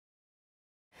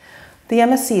The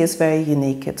MSc is very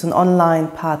unique. It's an online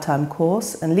part-time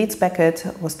course, and Leeds Beckett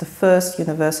was the first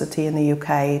university in the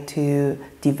UK to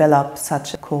develop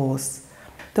such a course.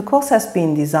 The course has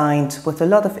been designed with a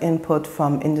lot of input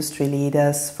from industry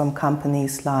leaders, from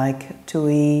companies like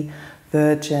TUI,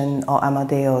 Virgin or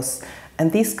Amadeus,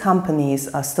 and these companies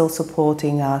are still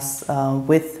supporting us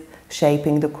with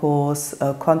shaping the course,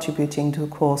 contributing to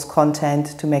course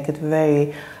content to make it a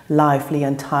very lively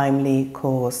and timely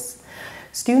course.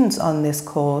 Students on this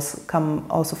course come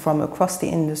also from across the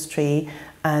industry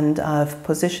and have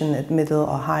position at middle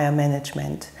or higher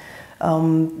management.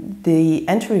 The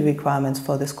entry requirements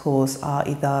for this course are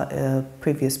either a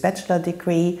previous bachelor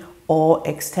degree or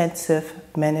extensive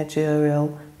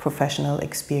managerial professional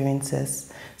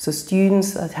experiences. So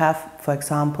students that have, for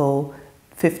example,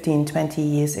 15-20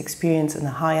 years experience in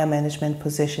a higher management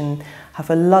position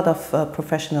have a lot of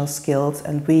professional skills,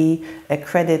 and we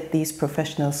accredit these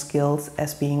professional skills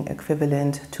as being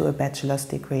equivalent to a bachelor's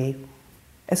degree.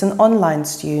 As an online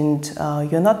student,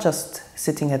 you're not just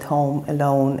sitting at home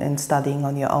alone and studying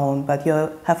on your own, but you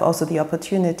have also the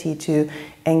opportunity to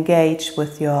engage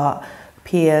with your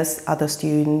peers, other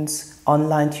students,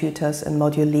 online tutors and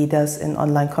module leaders in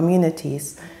online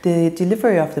communities. The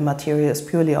delivery of the material is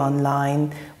purely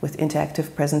online with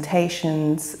interactive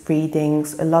presentations,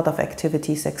 readings, a lot of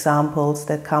activities, examples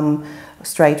that come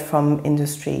straight from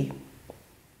industry.